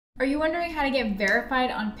Are you wondering how to get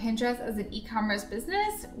verified on Pinterest as an e-commerce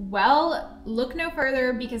business? Well, look no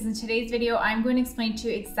further, because in today's video, I'm going to explain to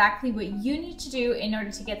you exactly what you need to do in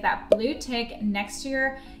order to get that blue tick next to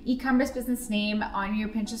your e-commerce business name on your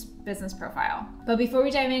Pinterest business profile. But before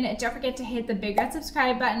we dive in, don't forget to hit the big red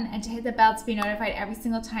subscribe button and to hit the bell to be notified every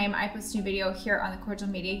single time I post a new video here on the Kordial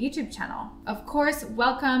Media YouTube channel. Of course,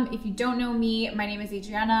 welcome. If you don't know me, my name is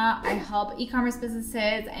Adriana. I help e-commerce businesses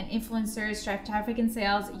and influencers drive traffic and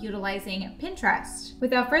sales utilizing Pinterest.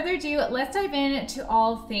 Without further ado, let's dive into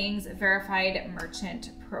all things verified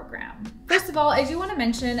merchant program. First of all, I do want to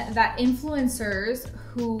mention that influencers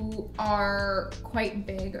who are quite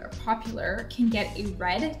big or popular can get a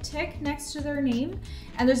red tick next to their name,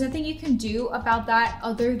 and there's nothing you can do about that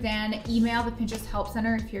other than email the Pinterest Help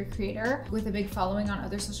Center. If you're a creator with a big following on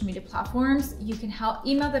other social media platforms, you can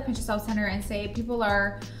email the Pinterest Help Center and say, people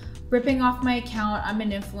are ripping off my account, I'm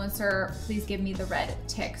an influencer, please give me the red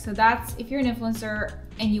tick. So that's, if you're an influencer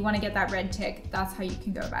and you want to get that red tick, that's how you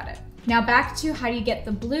can go about it. Now back to how do you get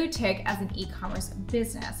the blue tick as an e-commerce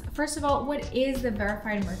business. First of all, what is the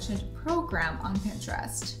Verified Merchant Program on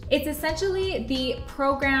Pinterest? It's essentially the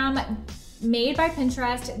program made by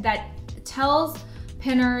Pinterest that tells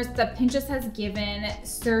pinners that Pinterest has given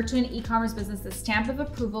certain e-commerce businesses a stamp of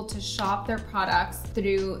approval to shop their products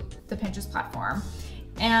through the Pinterest platform.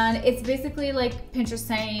 And it's basically like Pinterest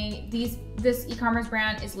saying this e-commerce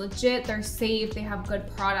brand is legit, they're safe, they have good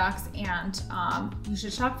products, and you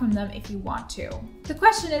should shop from them if you want to. The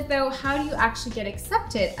question is though, how do you actually get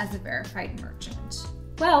accepted as a verified merchant?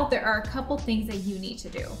 Well, there are a couple things that you need to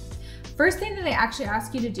do. First thing that they actually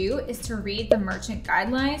ask you to do is to read the merchant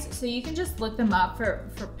guidelines. So you can just look them up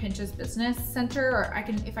for Pinterest Business Center, or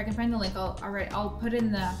if I can find the link, I'll put it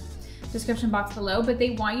in the description box below, but they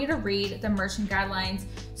want you to read the merchant guidelines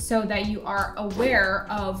so that you are aware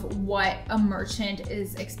of what a merchant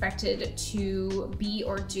is expected to be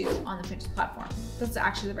or do on the Pinterest platform. That's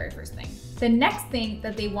actually the very first thing. The next thing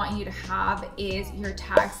that they want you to have is your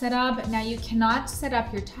tag set up. Now you cannot set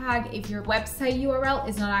up your tag if your website URL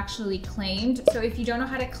is not actually claimed. So if you don't know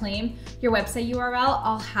how to claim your website URL,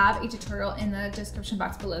 I'll have a tutorial in the description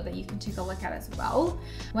box below that you can take a look at as well.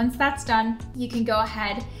 Once that's done, you can go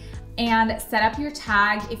ahead and set up your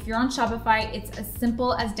tag. If you're on Shopify, it's as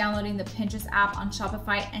simple as downloading the Pinterest app on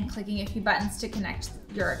Shopify and clicking a few buttons to connect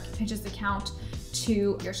your Pinterest account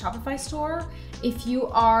to your Shopify store. If you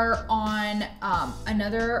are on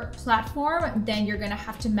another platform, then you're gonna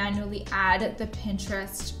have to manually add the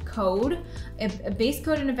Pinterest code, a base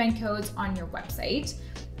code and event codes on your website.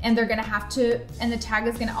 And they're gonna have to, and the tag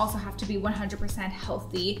is gonna also have to be 100%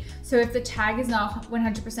 healthy. So if the tag is not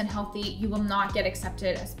 100% healthy, you will not get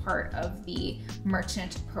accepted as part of the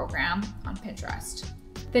merchant program on Pinterest.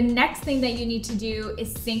 The next thing that you need to do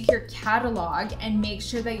is sync your catalog and make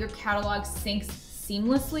sure that your catalog syncs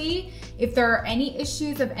seamlessly. If there are any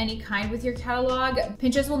issues of any kind with your catalog,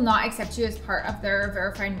 Pinterest will not accept you as part of their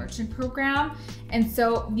verified merchant program. And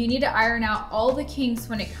so you need to iron out all the kinks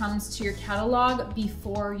when it comes to your catalog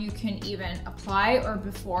before you can even apply or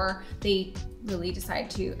before they really decide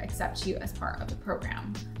to accept you as part of the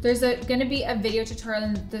program. There's gonna be a video tutorial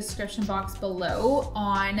in the description box below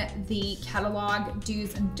on the catalog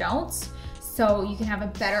do's and don'ts, so you can have a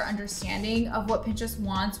better understanding of what Pinterest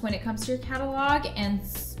wants when it comes to your catalog, and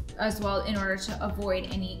as well in order to avoid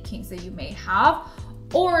any kinks that you may have.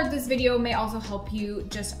 Or this video may also help you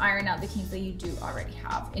just iron out the kinks that you do already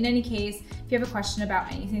have. In any case, if you have a question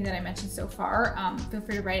about anything that I mentioned so far, feel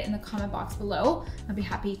free to write it in the comment box below. I'll be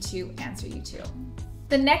happy to answer you too.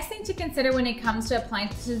 The next thing to consider when it comes to applying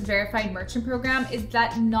to this verified merchant program is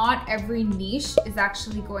that not every niche is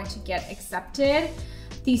actually going to get accepted.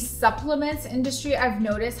 The supplements industry, I've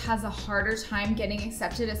noticed, has a harder time getting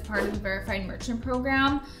accepted as part of the verified merchant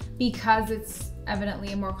program because it's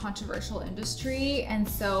evidently a more controversial industry. And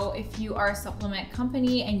so if you are a supplement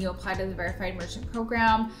company and you apply to the verified merchant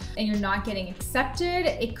program and you're not getting accepted,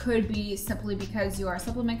 it could be simply because you are a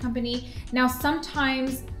supplement company. Now,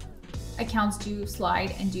 sometimes accounts do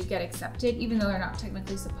slide and do get accepted, even though they're not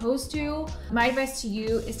technically supposed to. My advice to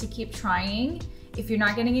you is to keep trying if you're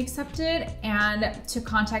not getting accepted, and to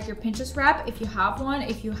contact your Pinterest rep if you have one,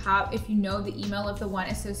 if you know the email of the one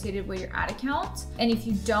associated with your ad account. And if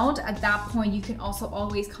you don't, at that point, you can also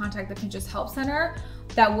always contact the Pinterest Help Center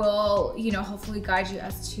that will, hopefully guide you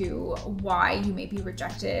as to why you may be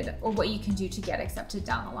rejected or what you can do to get accepted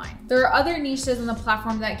down the line. There are other niches on the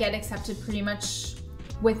platform that get accepted pretty much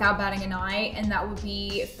without batting an eye, and that would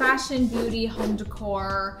be fashion, beauty, home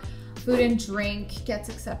decor, Food and drink gets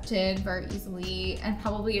accepted very easily, and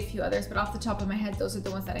probably a few others, but off the top of my head, those are the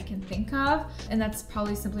ones that I can think of. And that's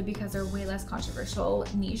probably simply because they're way less controversial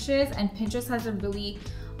niches, and Pinterest has a really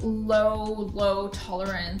low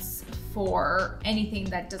tolerance for anything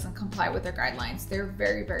that doesn't comply with their guidelines. They're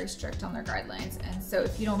very strict on their guidelines. And so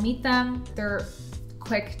if you don't meet them, they're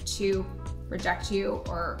quick to reject you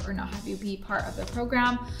or not have you be part of the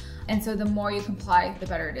program. And so the more you comply, the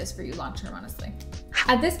better it is for you long-term, honestly.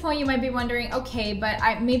 At this point, you might be wondering, okay,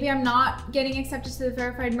 but maybe I'm not getting accepted to the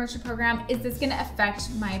Verified Merchant Program. Is this gonna affect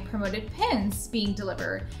my promoted pins being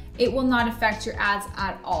delivered? It will not affect your ads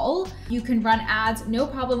at all. You can run ads, no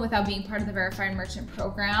problem, without being part of the Verified Merchant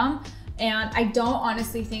Program. And I don't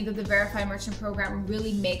honestly think that the Verified Merchant Program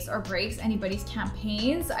really makes or breaks anybody's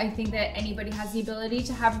campaigns. I think that anybody has the ability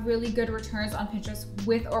to have really good returns on Pinterest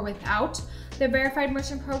with or without the Verified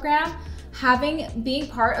Merchant Program. Being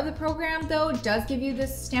part of the program though does give you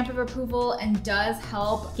this stamp of approval and does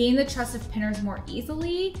help gain the trust of pinners more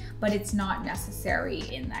easily, but it's not necessary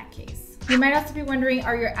in that case. You might also be wondering,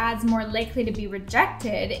 are your ads more likely to be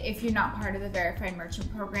rejected if you're not part of the Verified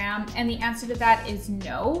Merchant Program? And the answer to that is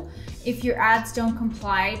no. If your ads don't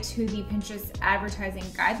comply to the Pinterest advertising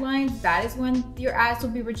guidelines, that is when your ads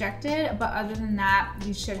will be rejected. But other than that,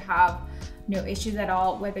 you should have no issues at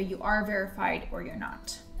all, whether you are verified or you're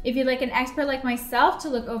not. If you'd like an expert like myself to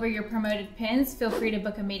look over your promoted pins, feel free to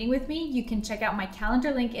book a meeting with me. You can check out my calendar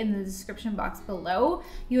link in the description box below.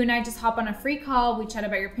 You and I just hop on a free call, we chat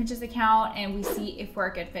about your Pinterest account, and we see if we're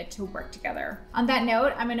a good fit to work together. On that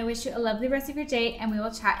note, I'm gonna wish you a lovely rest of your day, and we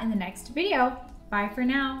will chat in the next video. Bye for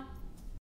now.